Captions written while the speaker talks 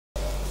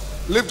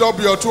Lift up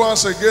your two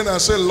hands again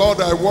and say,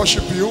 Lord, I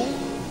worship you.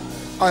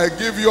 I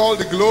give you all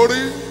the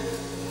glory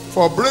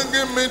for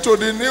bringing me to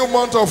the new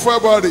month of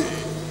February.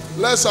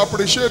 Let's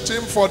appreciate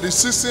him for the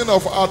season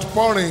of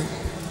outpouring.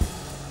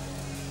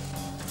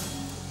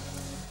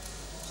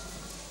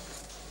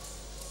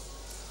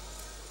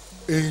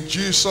 In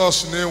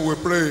Jesus' name we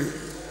pray.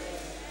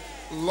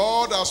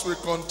 Lord, as we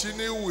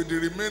continue with the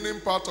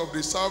remaining part of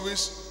the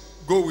service,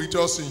 go with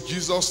us in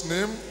Jesus'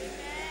 name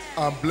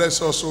and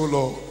bless us, O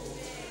Lord.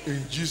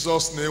 In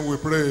Jesus' name we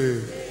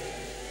pray.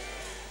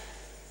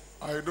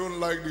 I don't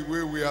like the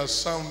way we are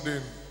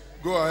sounding.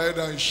 Go ahead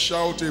and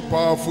shout a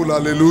powerful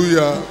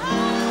hallelujah.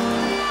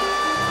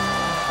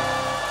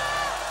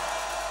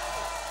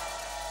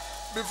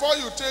 Before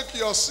you take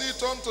your seat,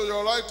 turn to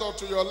your right or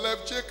to your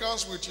left, shake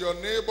hands with your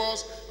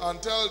neighbors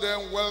and tell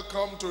them,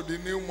 welcome to the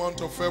new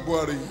month of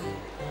February.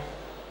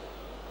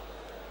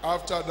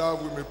 After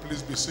that, we may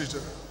please be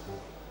seated.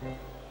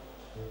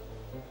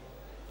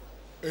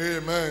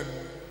 Amen.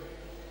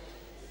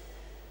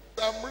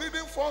 I'm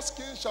reading 1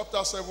 Kings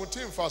chapter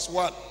 17, verse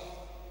 1.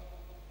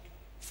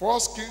 1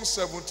 Kings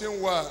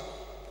 17, 1.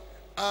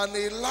 And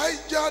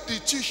Elijah the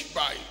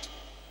Tishbite,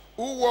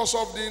 who was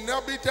of the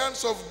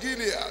inhabitants of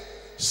Gilead,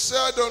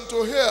 said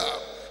unto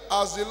Ahab,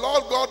 as the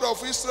Lord God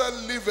of Israel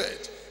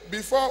liveth,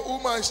 before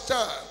whom I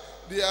stand,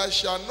 there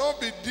shall not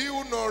be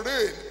dew nor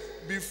rain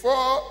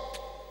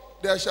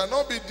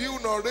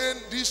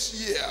this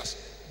years,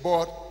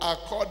 but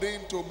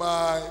according to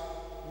my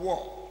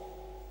word.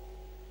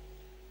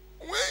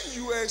 When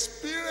you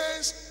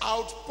experience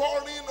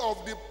outpouring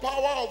of the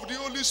power of the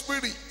Holy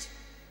Spirit,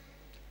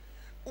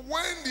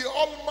 when the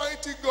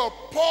Almighty God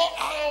pour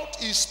out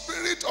his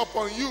Spirit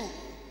upon you,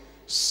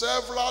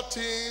 several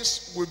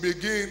things will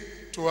begin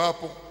to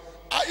happen.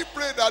 I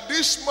pray that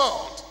this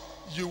month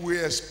you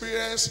will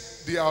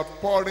experience the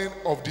outpouring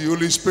of the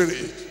Holy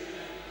Spirit.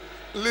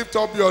 Lift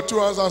up your two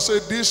hands and say,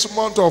 this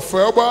month of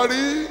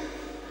February,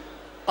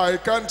 I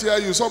can't hear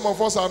you. Some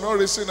of us are not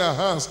raising our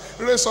hands.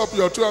 Raise up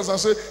your two hands and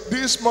say,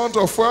 this month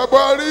of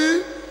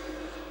February,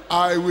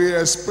 I will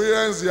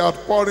experience the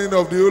outpouring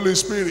of the Holy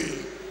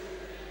Spirit.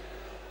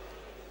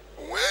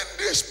 When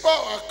this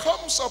power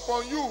comes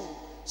upon you,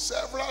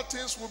 several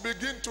things will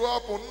begin to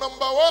happen.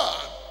 Number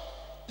one,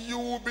 you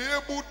will be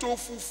able to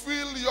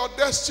fulfill your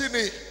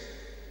destiny.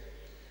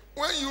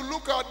 When you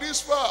look at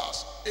this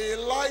verse,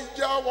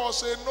 Elijah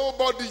was a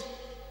nobody.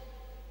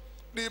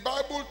 The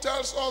Bible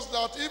tells us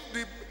that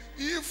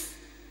if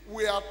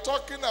we are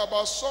talking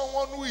about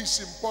someone who is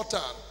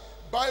important,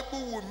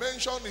 Bible will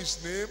mention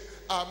his name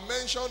and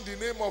mention the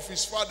name of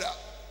his father.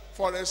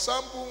 For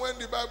example, when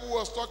the Bible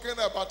was talking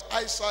about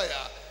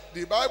Isaiah,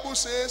 the Bible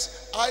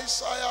says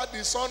Isaiah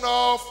the son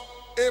of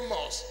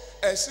Amos,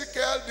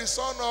 Ezekiel the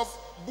son of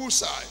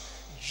Busai,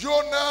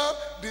 Jonah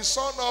the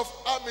son of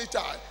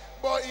Amittai.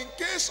 But in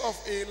case of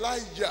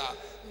Elijah,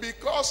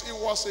 because he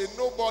was a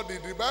nobody,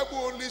 the Bible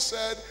only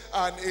said,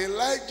 and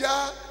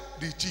Elijah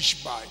the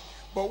Tishbite.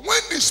 But when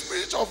the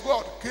Spirit of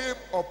God came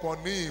upon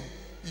him,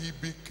 he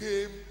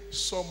became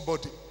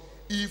somebody.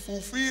 He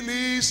fulfilled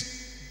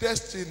his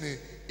destiny.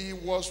 He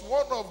was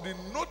one of the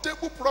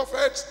notable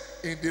prophets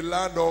in the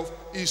land of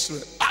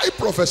Israel. I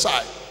prophesy,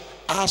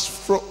 as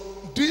from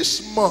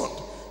this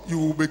month, you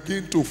will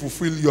begin to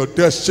fulfill your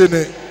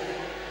destiny.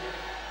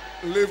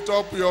 Lift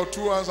up your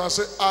two hands and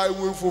say, I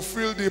will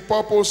fulfill the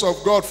purpose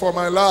of God for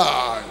my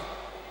life.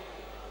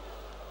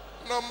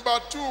 Number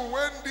two,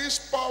 when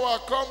this power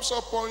comes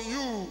upon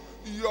you,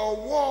 your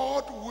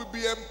word will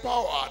be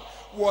empowered.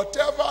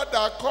 Whatever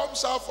that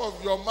comes out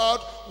of your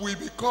mouth will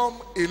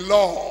become a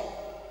law.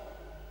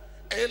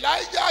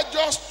 Elijah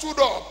just stood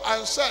up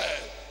and said,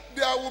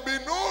 there will be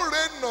no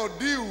rain nor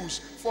dews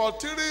for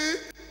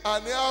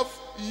 3.5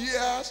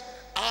 years,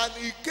 and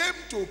it came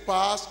to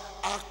pass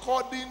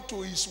according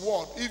to his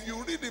word. If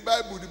you read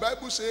the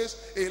Bible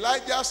says,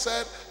 Elijah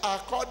said,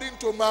 according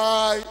to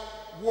my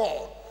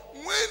word.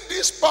 When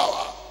this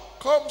power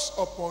comes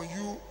upon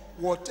you,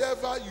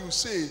 whatever you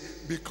say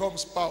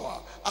becomes power.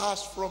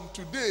 As from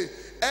today,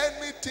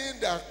 anything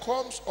that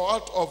comes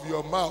out of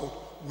your mouth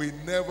will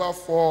never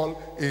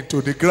fall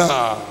into the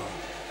ground.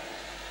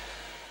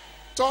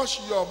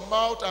 Touch your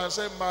mouth and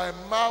say, my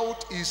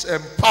mouth is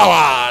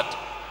empowered.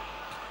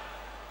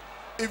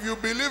 If you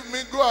believe me,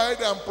 go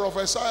ahead and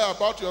prophesy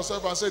about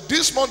yourself and say,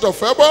 this month of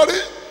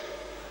February,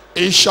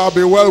 it shall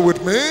be well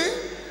with me.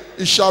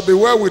 It shall be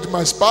well with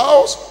my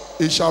spouse.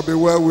 It shall be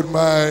well with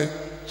my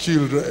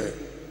children.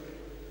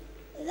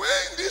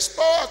 When this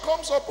power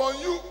comes upon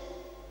you,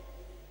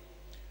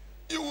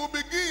 you will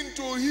begin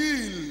to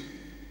heal.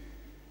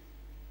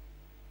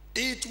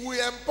 It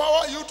will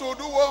empower you to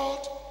do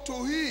what?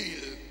 To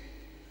heal.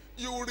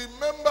 You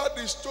remember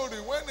the story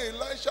when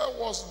Elisha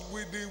was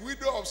with the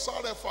widow of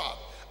Zarephath.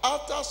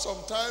 After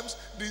some times,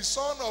 the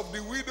son of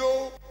the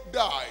widow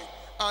died.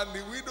 And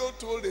the widow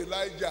told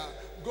Elijah,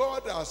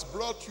 God has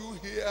brought you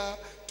here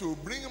to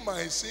bring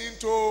my sin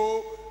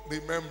to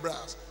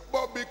remembrance.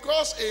 But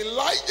because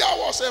Elijah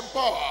was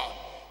empowered,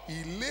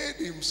 he laid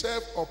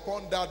himself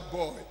upon that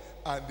boy,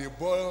 and the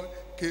boy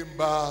came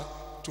back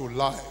to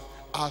life.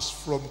 as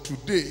from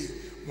today,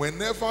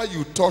 whenever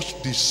you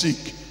touch the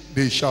sick,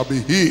 they shall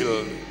be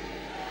healed.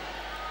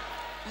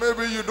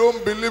 Maybe you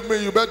don't believe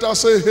me, you better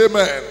say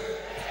amen.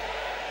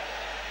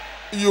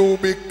 You will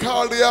be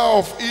carrier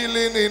of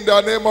healing in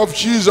the name of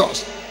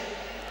Jesus.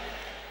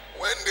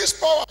 When this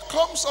power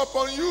comes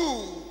upon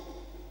you,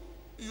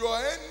 your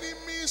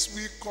enemies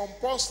will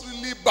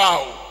compulsorily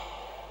bow.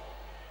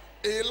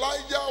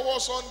 Elijah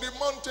was on the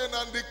mountain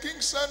and the king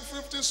sent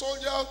 50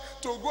 soldiers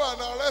to go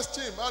and arrest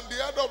him. And the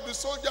head of the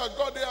soldier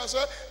got there and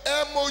said,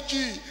 MOG,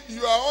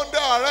 you are under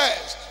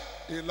arrest.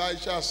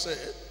 Elijah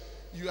said,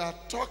 you are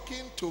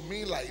talking to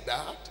me like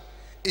that?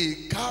 A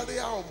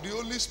carrier of the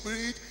Holy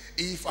Spirit,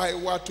 if I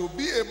were to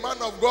be a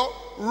man of God,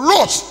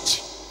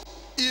 roast.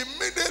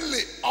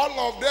 Immediately,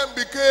 all of them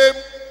became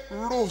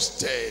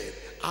roasted.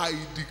 I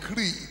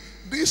decree,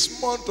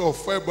 this month of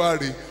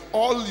February,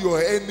 all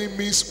your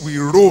enemies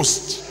will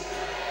roast.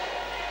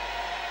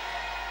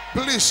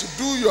 Please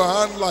do your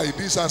hand like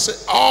this and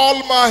say, all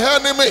my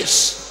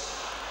enemies.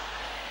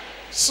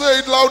 Say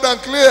it loud and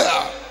clear.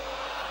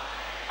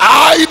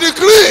 I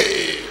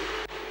decree,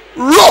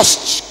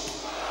 roast.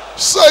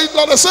 Say it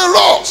loud and say,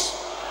 roast.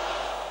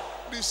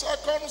 The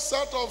second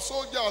set of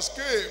soldiers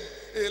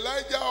came.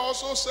 Elijah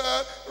also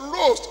said,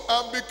 roast,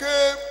 and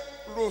became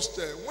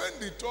roasted. When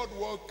the third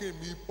one came,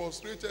 he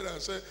prostrated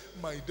and said,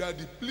 my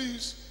daddy,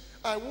 please,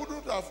 I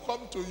wouldn't have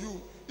come to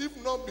you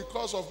if not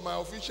because of my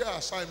official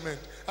assignment.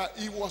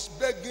 He was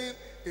begging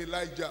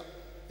Elijah.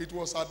 It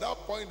was at that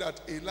point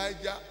that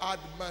Elijah had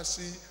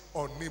mercy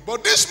on him.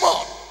 But this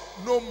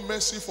month, no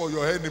mercy for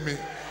your enemy.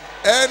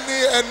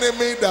 Any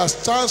enemy that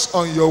stands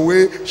on your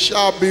way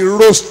shall be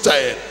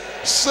roasted.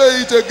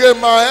 Say it again,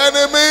 my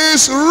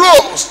enemies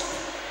roast.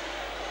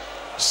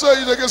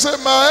 Say it again, say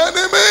my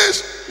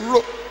enemies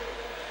roast.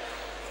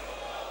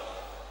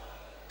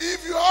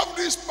 If you have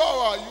this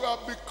power,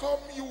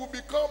 you will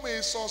become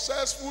a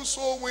successful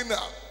soul winner.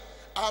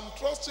 I'm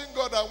trusting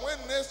God that when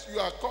next you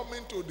are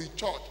coming to the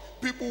church,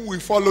 people will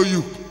follow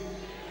you.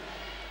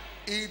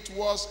 It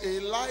was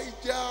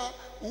Elijah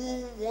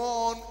who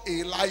won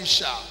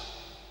Elisha.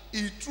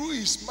 He threw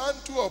his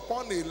mantle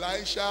upon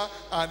Elisha,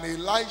 and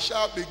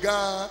Elisha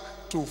began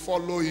to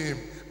follow him.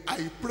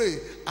 I pray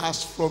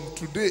as from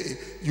today,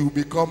 you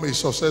become a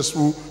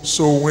successful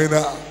soul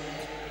winner.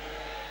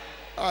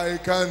 I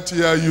can't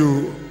hear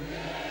you.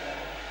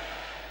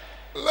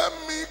 Let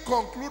me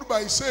conclude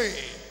by saying,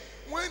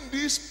 when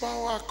this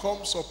power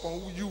comes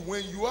upon you,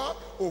 when you are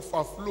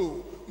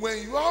overflow,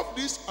 when you have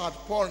this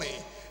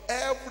outpouring,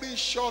 every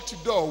shut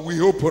door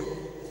will open.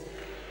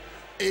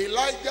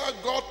 Elijah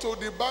got to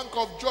the bank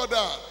of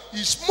Jordan.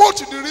 He smote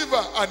the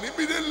river, and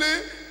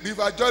immediately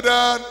river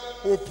Jordan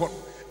opened.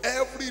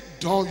 Every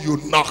door you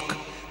knock,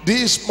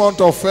 this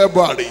month of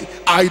February,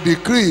 I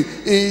decree,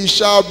 it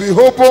shall be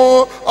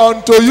open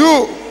unto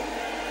you.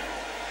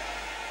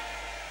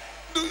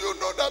 Do you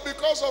know that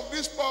because of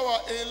this power,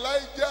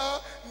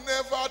 Elijah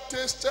never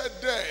tasted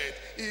death?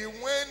 He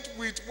went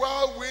with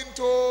whirlwind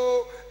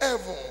to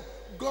heaven.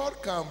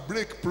 God can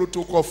break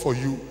protocol for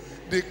you.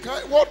 The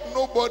kind, what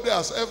nobody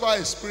has ever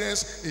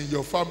experienced in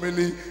your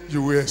family,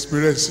 you will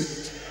experience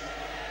it.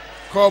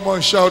 Come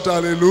on, shout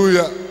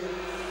hallelujah.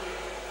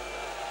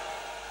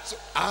 So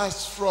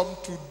as from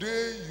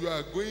today, you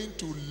are going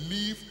to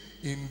live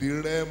in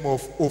the realm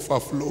of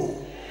overflow.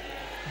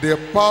 The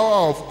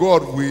power of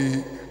God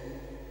will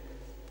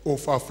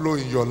overflow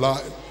in your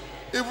life.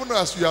 Even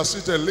as you are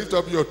seated, lift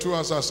up your two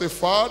hands and say,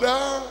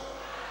 Father,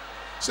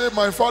 say,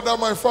 my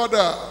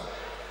Father,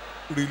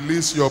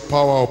 release your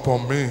power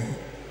upon me.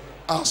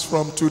 As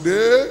from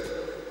today,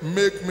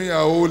 make me a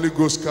Holy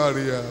Ghost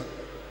carrier.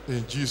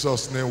 In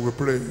Jesus' name we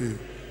pray.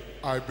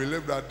 I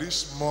believe that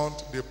this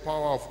month, the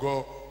power of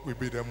God will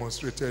be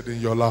demonstrated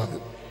in your life.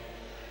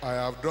 I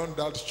have done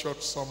that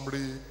short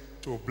summary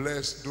to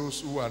bless those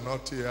who are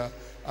not here,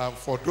 and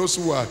for those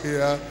who are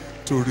here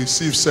to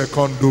receive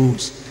second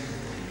dose.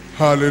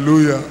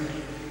 Hallelujah.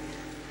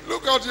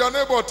 Look at your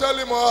neighbor, tell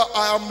him,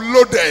 I am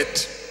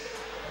loaded.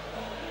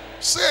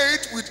 Say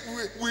it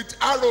with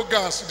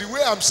arrogance, the way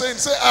I'm saying,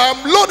 say, I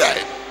am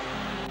loaded.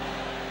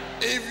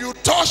 If you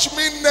touch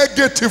me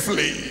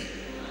negatively,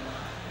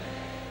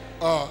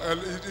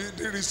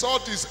 the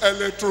result is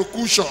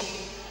electrocution.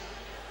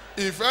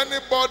 If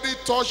anybody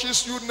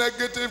touches you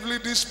negatively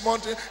this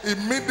month,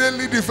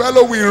 immediately the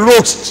fellow will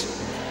roast.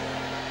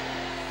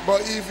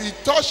 But if he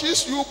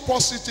touches you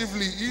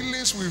positively,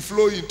 healings will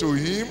flow into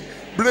him,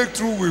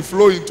 breakthrough will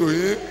flow into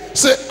him.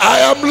 Say, I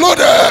am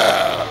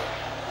loaded.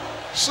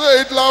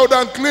 Say it loud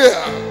and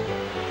clear.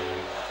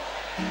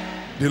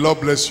 The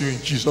Lord bless you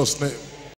in Jesus' name.